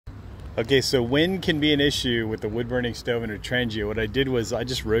Okay, so wind can be an issue with the wood burning stove and a Trangia. What I did was I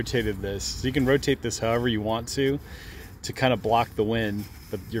just rotated this. So you can rotate this however you want to kind of block the wind.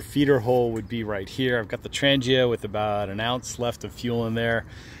 But your feeder hole would be right here. I've got the Trangia with about an ounce left of fuel in there.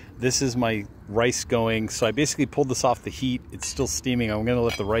 This is my rice going. So I basically pulled this off the heat. It's still steaming. I'm gonna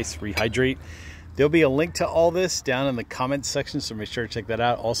let the rice rehydrate. There'll be a link to all this down in the comments section, so make sure to check that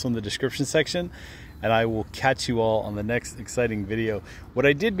out. Also in the description section. And I will catch you all on the next exciting video. What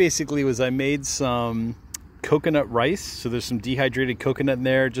I did basically was I made some coconut rice. So there's some dehydrated coconut in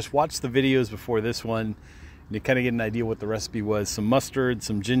there. Just watch the videos before this one and you kind of get an idea what the recipe was. Some mustard,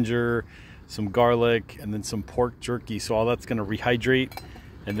 some ginger, some garlic, and then some pork jerky. So all that's gonna rehydrate,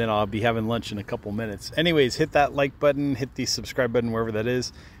 and then I'll be having lunch in a couple minutes. Anyways, hit that like button, hit the subscribe button wherever that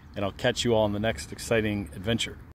is, and I'll catch you all on the next exciting adventure.